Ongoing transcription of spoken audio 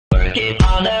Alright,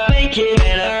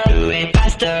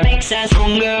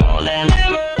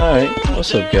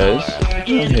 what's up guys?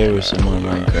 I'm here with some more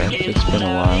Minecraft. It's been a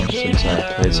while since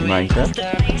I played some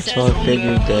Minecraft, so I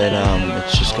figured that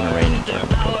it's just gonna rain in front of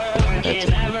me. That's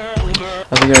it.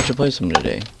 I figured I should play some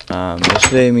today.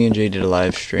 Yesterday me and Jay did a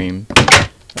live stream,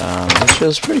 which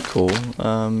was pretty cool.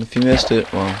 If you missed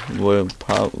it, well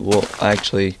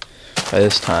actually by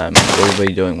this time we'll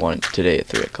be doing one today at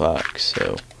 3 o'clock,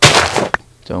 so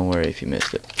don't worry if you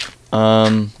missed it.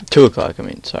 2 o'clock, I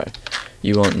mean, sorry.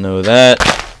 You won't know that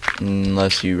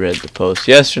unless you read the post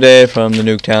yesterday from the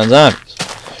Nuketown Zombies.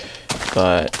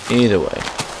 But either way,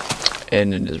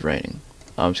 and it is raining.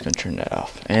 I'm just gonna turn that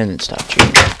off and then stop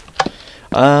cheating.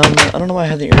 I don't know why I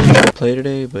had the urge to play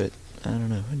today, but I don't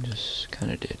know, I just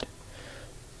kinda did.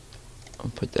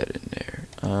 I'll put that in there.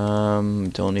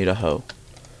 Don't need a hoe.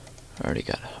 I already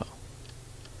got a hoe.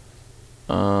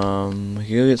 We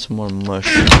can go get some more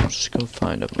mushrooms. Let's go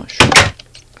find a mushroom.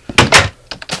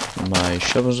 My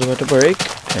shovel's about to break,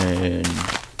 and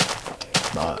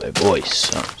my voice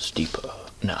sounds deeper.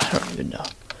 No, I don't even know.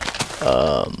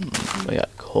 I got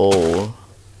coal.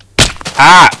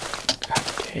 Ah! God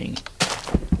dang.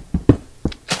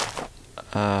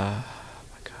 My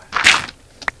God.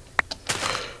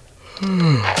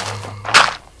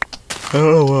 I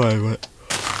don't know why, but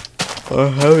I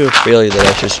have a feeling that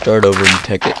I should start over and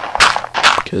take it,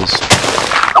 because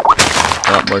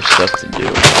a lot more stuff to do.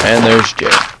 And there's Jay.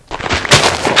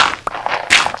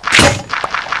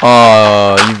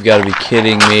 Oh, you've got to be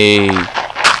kidding me.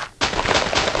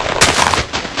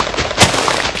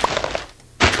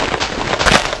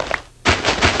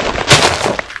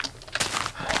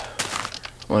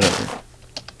 Whatever.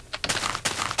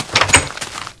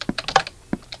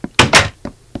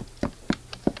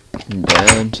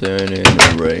 Dancing in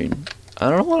the rain. I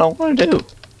don't know what I want to do.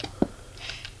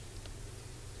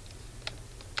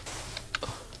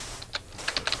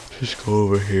 Just go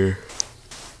over here.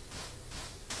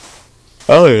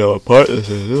 I don't even know what part this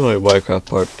is. This is like Minecraft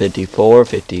part 54,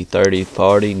 50, 30,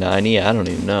 40, 90. I don't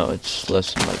even know. It's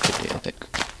less than like 50, I think.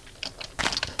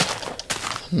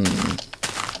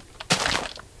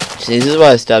 See, this is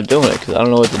why I stopped doing it, because I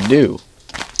don't know what to do.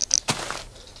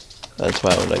 That's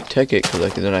why I would like Ticket,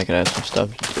 because then I can have some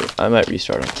stuff to do. I might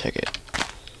restart on Ticket.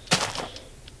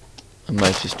 I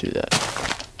might just do that.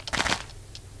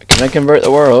 Can I convert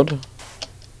the world?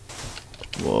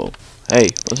 Whoa. Hey,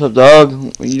 what's up, dog?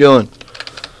 What are you doing?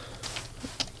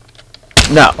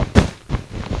 No.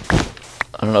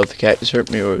 I don't know if the cactus hurt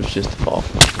me or it was just the fall.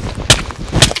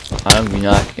 I'm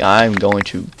going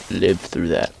to live through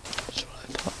that. That's what I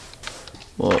thought.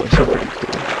 Whoa, it's so pretty cool.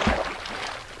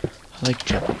 I like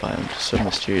jungle biomes. It's so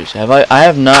mysterious. I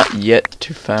have not yet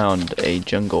to found a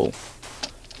jungle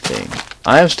thing.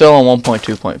 I am still on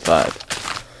 1.2.5.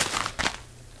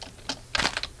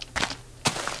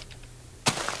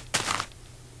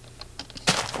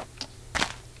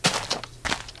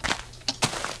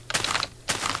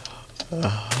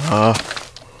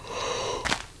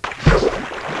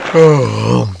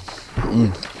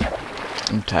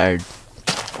 I'm tired.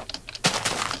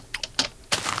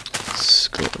 Let's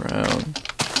go around.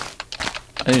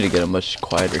 I need to get a much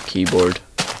quieter keyboard.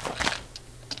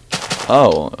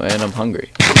 Oh, and I'm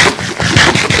hungry.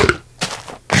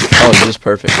 Oh, this is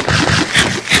perfect.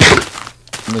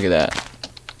 Look at that.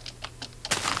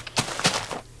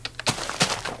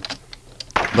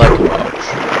 Black and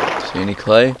white. See any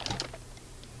clay?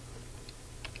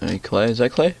 Any clay? Is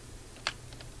that clay?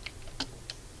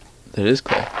 That is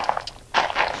clay.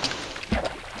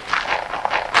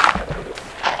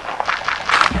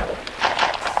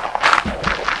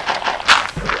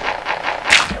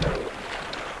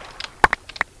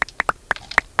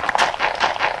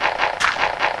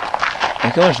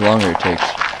 Look how much longer it takes.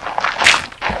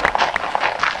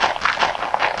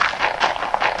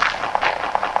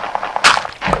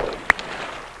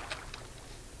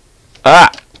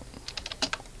 Ah!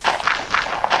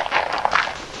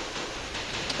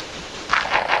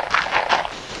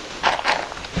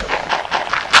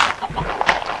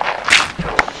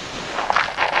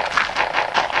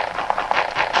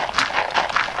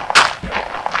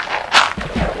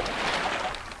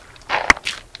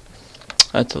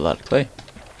 That's a lot of clay.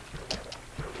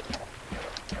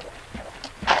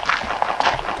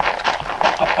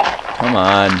 Come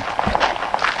on.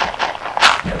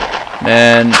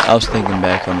 Man, I was thinking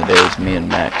back on the days me and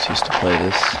Max used to play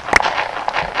this.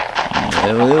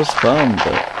 It was fun,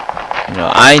 but, you know,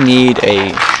 I need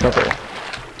a shovel.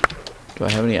 Do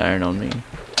I have any iron on me?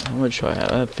 How much do I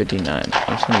have? I have 59.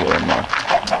 I'm just gonna get one more.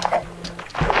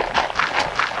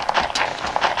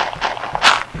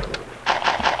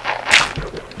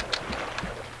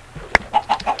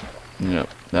 Yep,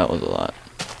 that was a lot.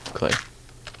 Clay.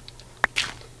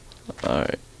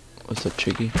 Alright. What's up,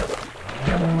 Chicky?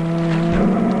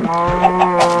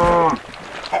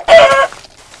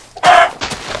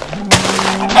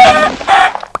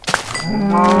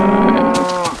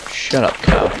 Shut up,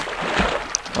 cow.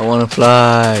 I wanna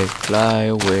fly. Fly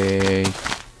away.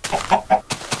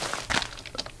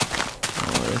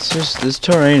 Oh, it's just, this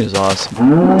terrain is awesome.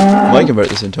 I might convert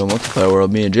this into a multiplayer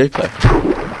world, me and Jay play.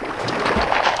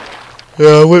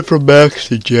 Yeah, I went from Max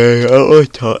to Jay. I don't really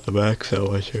talk to Max that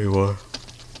much anymore.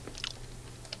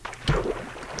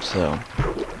 So,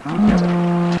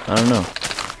 I don't know.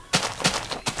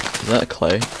 Is that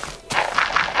clay?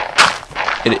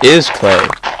 It is clay.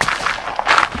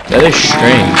 That is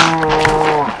strange.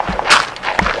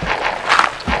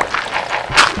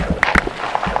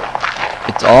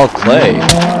 It's all clay.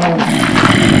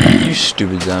 You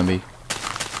stupid zombie.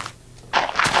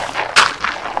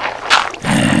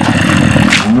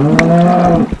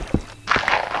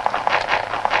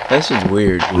 This is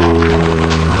weird.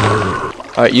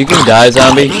 Alright, you can die,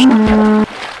 zombie.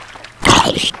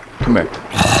 Come here.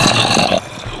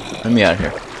 Let me out of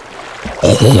here.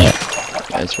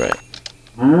 That's right.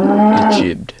 You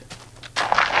jibbed.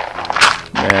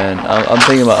 Man, I'm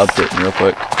thinking about updating real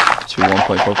quick to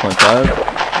 1.4.5.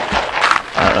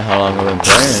 I don't know how long I've been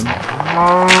playing.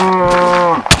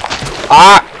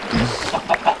 Ah!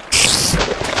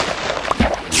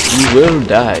 You will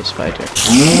die, Spider.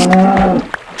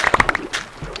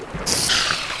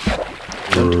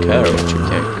 Don't care what you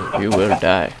think. You will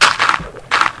die.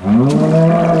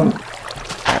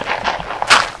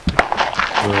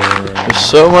 There's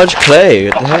so much clay.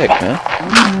 What the heck, man?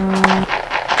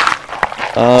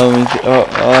 I don't know.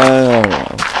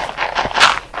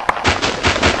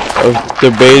 I was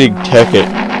debating Tekkit.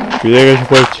 Do you think I should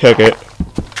play Tekkit?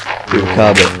 Do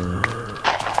Kabit.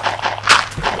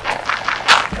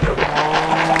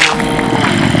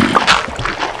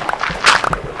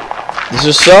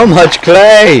 There's so much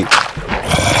clay!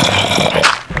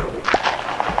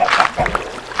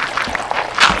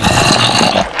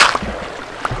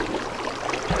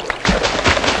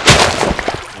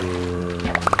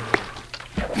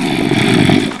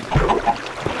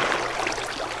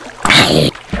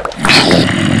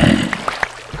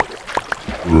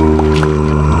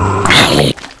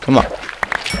 Come on.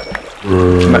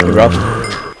 Come at me, bro.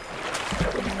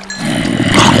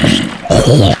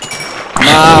 Come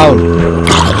on!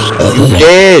 You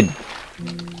did!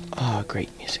 Oh, great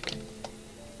music.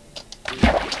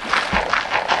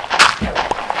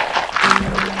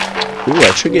 Ooh,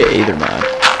 I should get Aether mod.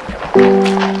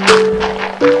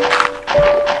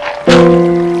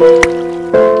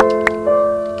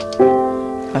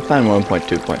 I find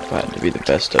 1.2.5 to be the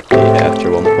best update after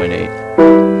 1.8.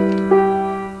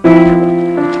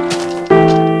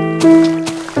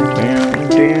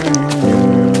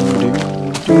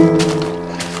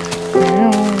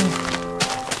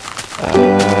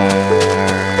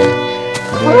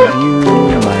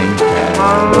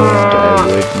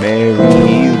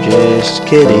 Just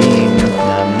kidding,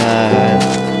 I'm not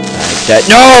like that.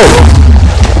 No!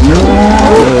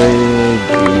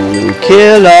 Would you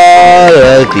kill all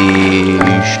of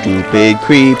these stupid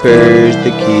creepers to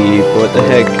keep? What the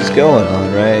heck is going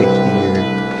on right here?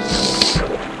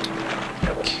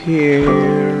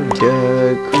 Kill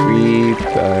the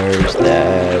creepers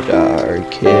that are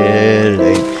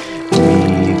killing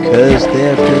me, 'cause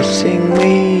they're pissing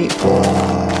me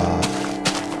off.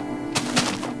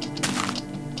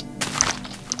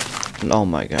 Oh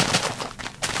my god.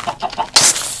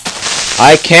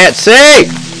 I can't see!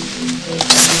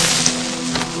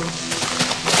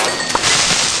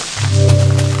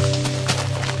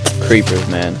 Creepers,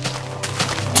 man.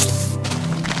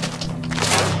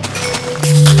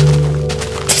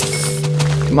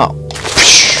 Come on.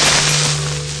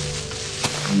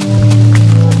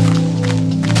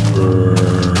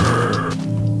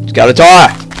 It's got a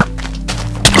tie!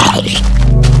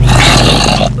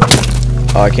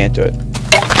 Oh, I can't do it.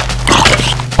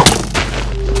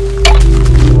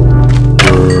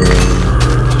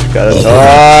 Got a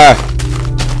tie!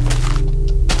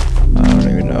 I don't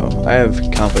even know. I have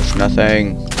accomplished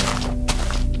nothing.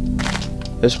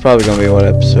 This is probably gonna be one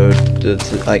episode.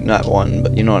 It's like not one,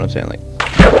 but you know what I'm saying. Like,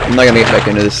 I'm not gonna get back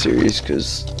into this series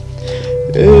because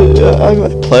I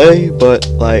might play, but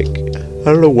like I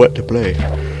don't know what to play.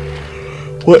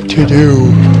 What to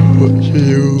do? What to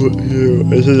do?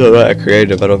 This is a lot of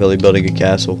creative. I don't really building a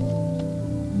castle.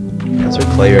 That's our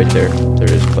clay right there.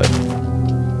 There is clay.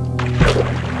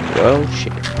 Well,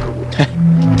 shit.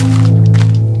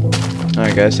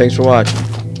 Alright guys, thanks for watching.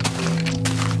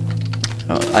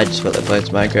 Oh, I just felt like playing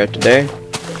some Minecraft today.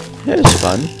 it was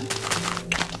fun.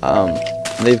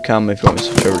 Leave a comment if you want me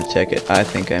to switch over to Tekkit. I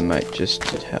think I might just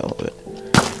get hell of it.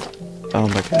 Oh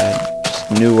my god.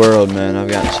 Just new world, man. I've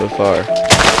gotten so far.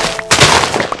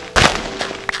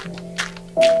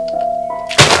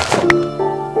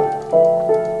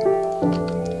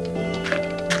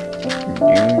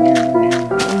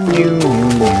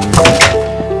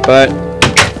 But,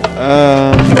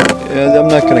 yeah, I'm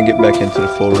not gonna get back into the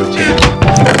full routine.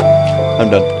 I'm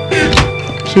done.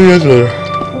 See you guys later.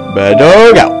 Bad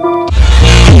dog out.